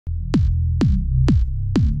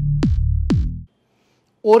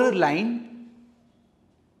ஒரு லைன்,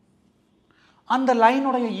 அந்த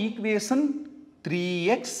லைனுடைய equation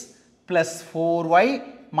 3x plus 4y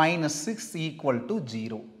minus 6 equal to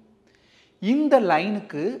 0. இந்த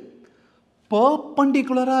லைனுக்கு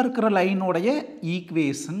பெர்பெண்டிகுலரா இருக்கிற லைனுடைய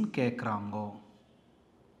ஈக்குவேஷன் கேட்குறாங்க.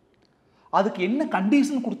 அதுக்கு என்ன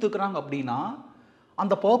கண்டிஷன் கொடுத்துக்கிறாங்க அப்படின்னா,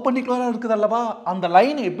 அந்த பெர்பெண்டிகுலரா இருக்குது அல்லவா, அந்த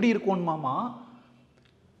லைன் எப்படி இருக்கும்மாமா,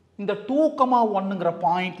 இந்த 2,1ங்கிற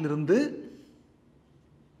பாயிண்ட்ல இருந்து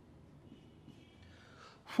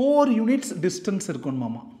 4 யூனிட்ஸ் டிஸ்டன்ஸ்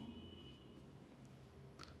இருக்கும்மாமா.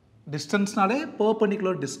 டிஸ்டன்ஸ்னாலே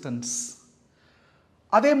perpendicular distance.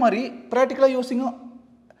 அதே மாதிரி ப்ராக்டிக்கலாக யோசிங்க,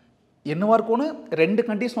 என்னவா இருக்கணும், ரெண்டு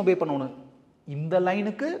கண்டிஷன் ஒபே பண்ணணும். இந்த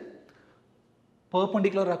லைனுக்கு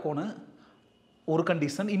பெர்பெண்டிகுலராக இருக்கணும் ஒரு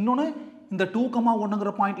கண்டிஷன், இன்னொன்று இந்த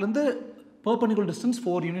 2,1ங்கிற பாயிண்ட்லேருந்து பெர்பெண்டிகுலர் டிஸ்டன்ஸ்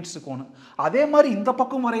 4 யூனிட்ஸ் இருக்கணும். அதே மாதிரி இந்த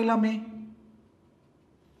பக்கம் வரையலாமே,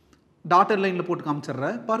 டாட்டட் லைனில் போட்டு காமிச்சிடுற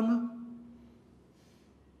பாருங்க.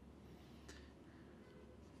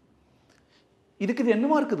 இதுக்கு இது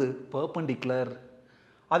என்னவா இருக்குது, பெர்பெண்டிகுலர்.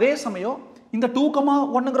 அதே சமயம் இந்த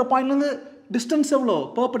 2,1ங்கிற பாயிண்ட்லேருந்து டிஸ்டன்ஸ் எவ்வளோ,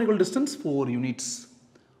 பெர்பெண்டிகுலர் டிஸ்டன்ஸ் 4 யூனிட்ஸ்.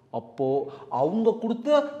 அப்போது அவங்க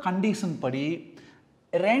கொடுத்த கண்டிஷன் படி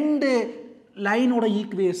ரெண்டு லைனோட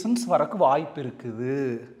ஈக்குவேஷன்ஸ் வரக்கு வாய்ப்பு இருக்குது.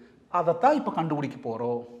 அதைத்தான் இப்போ கண்டுபிடிக்க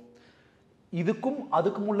போகிறோம். இதுக்கும்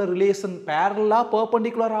அதுக்கும் உள்ள ரிலேஷன் பேரலா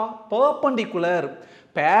பெர்பெண்டிகுலரா? பெர்பெண்டிகுலர்.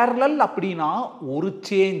 பேரலல் அப்படின்னா ஒரு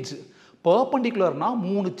சேஞ்ச், பெர்பெண்டிகுலர்னா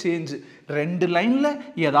 3 சேஞ்ச். ரெண்டு லைனில்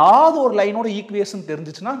ஏதாவது ஒரு லைனோட ஈக்குவேஷன்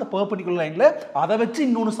தெரிஞ்சிச்சுன்னா அந்த பெர்பெண்டிகுலர் லைனில் அதை வச்சு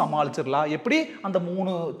இன்னொன்று சமாளிச்சிடலாம். எப்படி, அந்த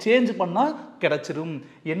 3 சேஞ்ச் பண்ணால் கிடைச்சிரும்.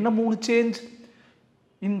 என்ன 3 சேஞ்ச்?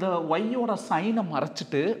 இந்த ஒய்யோட சைனை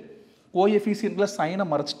மறைச்சிட்டு, கோஎஃபிஷியன்ட்டில் சைனை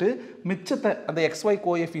மறைச்சிட்டு மிச்சத்தை அந்த XY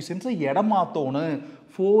கோஎஃபிஷியன்ஸை இடமாத்தோன்னு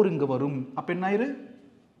 4 இங்கே வரும். அப்போ என்ன ஆயிரு,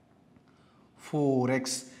 4x.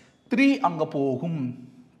 3 அங்கே போகும்,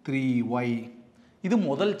 3y. இது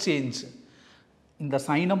முதல் சேஞ்ச். இந்த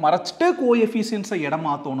சைனை மறைச்சிட்டு கோஎஃபிஷியன்ஸை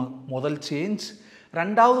இடமாத்தோணும், முதல் சேஞ்ச்.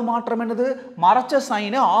 ரெண்டாவது மாற்றம் என்னது, மறைச்ச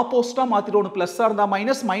சைனை ஆப்போசிட்டாக மாற்றிடணும். ப்ளஸ்ஸாக இருந்தால்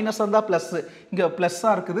மைனஸ், மைனஸாக இருந்தால் ப்ளஸ். இங்கே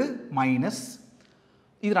ப்ளஸ்ஸாக இருக்குது, மைனஸ்.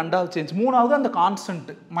 இது ரெண்டாவது சேஞ்ச். மூணாவது அந்த கான்ஸ்டன்ட்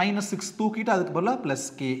 -6 தூக்கிட்டு அதுக்கு பதிலாக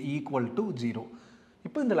 +k ஈக்குவல் டு 0.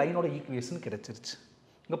 இப்போ இந்த லைனோட ஈக்குவேஷன் கிடைச்சிருச்சு.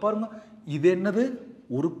 இங்கே பாருங்க, இது என்னது,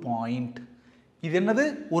 ஒரு பாயிண்ட். இது என்னது,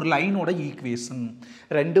 ஒரு லைனோட ஈக்குவேஷன்.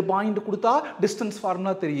 ரெண்டு பாயிண்ட் கொடுத்தா டிஸ்டன்ஸ்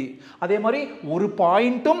ஃபார்முலா தெரியும். அதே மாதிரி ஒரு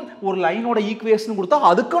பாயிண்ட்டும் ஒரு லைனோட ஈக்குவேஷன் கொடுத்தா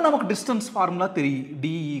அதுக்கும் நமக்கு டிஸ்டன்ஸ் ஃபார்முலா தெரியும்.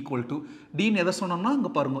 d ஈக்குவல் டு, டின்னு எதை சொன்னோம்னா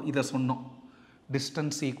இங்கே பாருங்க, இதை சொன்னோம்.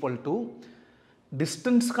 டிஸ்டன்ஸ் ஈக்குவல் டு,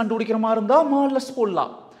 டிஸ்டன்ஸ் கண்டுபிடிக்கிற மாதிரி இருந்தால் மாடுலஸ்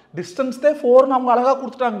போடலாம். டிஸ்டன்ஸ் தான் 4 அவங்க அழகாக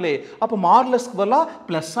கொடுத்துட்டாங்களே, அப்போ மாடுலஸ்க்கு பதிலாக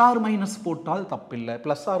ப்ளஸ் ஆர் மைனஸ் போட்டால் தப்பில்லை.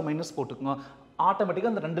 ப்ளஸ் ஆர் மைனஸ் போட்டுக்கோங்க,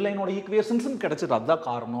 ஆட்டோமேட்டிக்காக அந்த ரெண்டு லைனோட ஈக்குவேஷன்ஸும் கிடைச்சிது. அதுதான்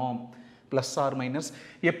காரணம், ப்ளஸ் ஆர் மைனஸ்.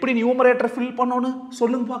 எப்படி நியூமரேட்டர் ஃபில் பண்ணணும்னு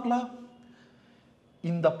சொல்லுங்க பார்க்கலாம்.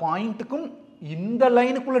 இந்த பாயிண்ட்டுக்கும் இந்த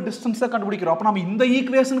லைனுக்குள்ள டிஸ்டன்ஸை கண்டுபிடிக்கிறோம். அப்போ நம்ம இந்த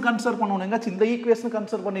ஈக்குவேஷன் கன்சிடர் பண்ணணும். எங்காச்சும் இந்த ஈக்குவேஷன்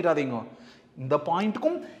கன்சிடர் பண்ணிடாதீங்க. இந்த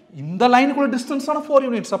பாயிண்ட்டுக்கும் இந்த லைனுக்குள்ள டிஸ்டன்ஸான 4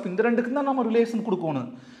 யூனிட்ஸ். அப்போ இந்த ரெண்டுக்கும் தான் நம்ம ரிலேஷன் கொடுக்கணும்.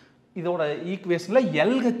 இதோட ஈக்குவேஷனில்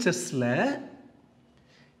எல்ஹெச்எஸ்ல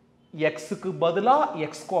எக்ஸுக்கு பதிலாக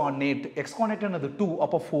எக்ஸ் கோஆர்டினேட், எக்ஸ் கோஆர்டினேட் என்னது 2,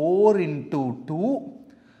 அப்போ 4 × 2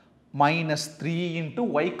 -3 ×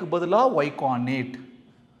 ஒய்க்கு பதிலாக ஒய் கோஆர்டினேட்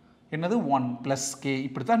என்னது 1 + k.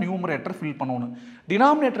 இப்படி தான் நியூமரேட்டர் ஃபில் பண்ணணும்.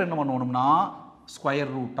 டினாமினேட்டர் என்ன பண்ணணும்னா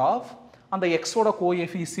ஸ்கொயர் ரூட் ஆஃப் அந்த எக்ஸோட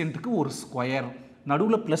கோஎஃபிஷியன்ட்டுக்கு ஒரு ஸ்கொயர்,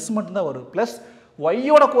 நடுவில் ப்ளஸ் மட்டும்தான் வரும். ப்ளஸ்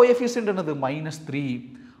ஒய்யோட கோஎஃபிஷியன்ட் என்னது -3,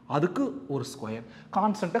 அதுக்கு ஒரு ஸ்கொயர்.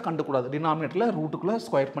 கான்ஸ்டன்ட்டை கண்டுக்கூடாது, டினாமினேட்டரில் ரூட்டுக்குள்ளே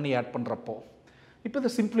ஸ்கொயர் பண்ணி ஆட் பண்ணுறப்போ. இப்போ இதை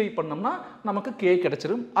சிம்பிளை பண்ணோம்னா நமக்கு கே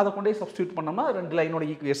கிடைச்சிரும். அதை கொண்டே சப்ஸ்டியூட் பண்ணோம்னா ரெண்டு லைனோட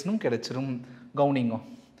ஈக்குவேஷனும் கிடைச்சிரும். கவுனிங்க,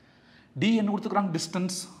 டி என்ன கொடுத்துக்கிறாங்க,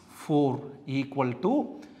 distance 4 equal to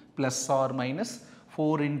plus R minus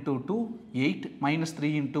 4 × 2 8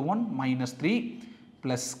 -3 × 1 -3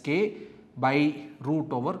 plus K by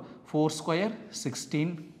root over 4 square 16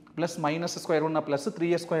 plus minus square ஒன்றா ப்ளஸ்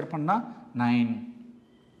 3 ஸ்கொயர் பண்ணால் 9.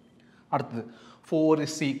 அடுத்தது 4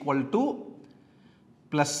 is equal to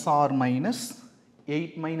plus or minus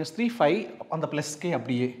 8 minus 3 5, அந்த plus k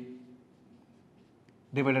அப்படியே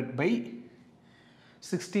divided by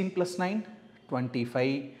 16 plus 9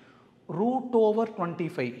 25 root over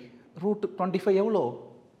 25. root 25 எவ்வளோ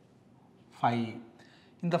 5.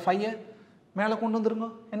 இந்த 5 மேலே கொண்டு வந்துருங்க,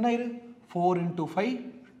 என்ன ஆயிரு 4 × 5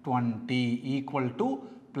 20 equal to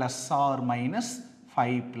plus or minus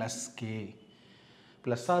 5 plus k.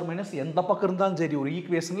 Plus R minus எந்த பக்கம் இருந்தாலும் சரி ஒரு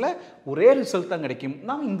ஈக்குவேஷனில் ஒரே ரிசல்ட் தான் கிடைக்கும்.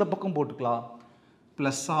 நாம் இந்த பக்கம் போட்டுக்கலாம்.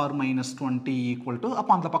 Plus R minus 20 equal to,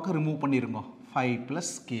 அப்போ அந்த பக்கம் ரிமூவ் பண்ணிடுங்க 5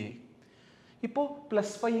 + k. இப்போது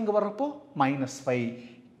 +5 இங்கே வர்றப்போ -5.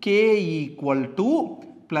 k equal to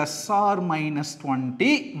plus or minus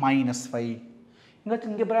 20 minus 5.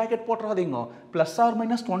 இங்கே bracket போட்டுறாதீங்க, plus or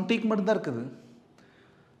minus 20க்கு மட்டும் தான் இருக்குது.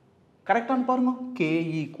 கரெக்டானு பாருங்க, k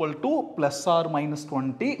equal to plus or minus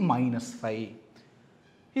 20 minus 5.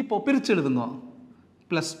 இப்போ பிரிச்சு எழுதுங்க,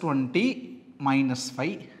 plus 20 minus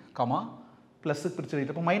 5, கமா plus பிரிச்சு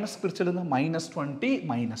எழுதிட்டு அப்போ மைனஸ் பிரிச்சு எழுதுங்க, minus 20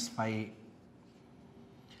 minus 5.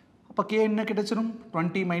 அப்போ k என்ன கிடைச்சிடும்?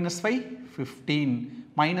 20 minus 5 15,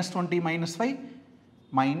 minus 20 minus 5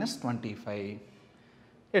 minus 25.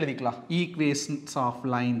 எழுதிக்கலாம். Equations of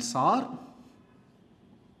lines are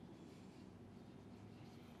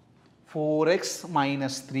 4x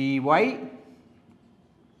minus 3y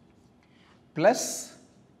plus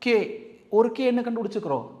k. ஒரு k என்ன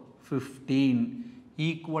கண்டுபிடிச்சுக்கிறோம்? 15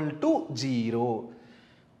 equal to 0.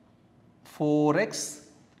 4x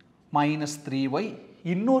minus 3y,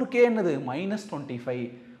 இன்னொரு k என்னது? minus 25.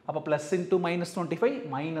 அப்போ plus into minus 25,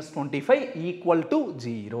 minus 25 equal to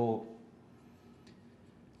 0.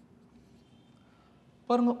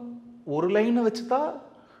 பாருங்க, ஒரு லைனை வச்சு தான்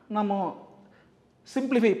நம்ம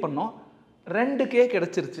சிம்பிளிஃபை பண்ணோம், 2k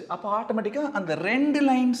கிடைச்சிருச்சு. அப்போ ஆட்டோமேட்டிக்காக அந்த 2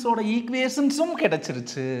 லைன்ஸோட ஈக்குவேஷன்ஸும்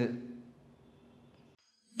கிடைச்சிருச்சு.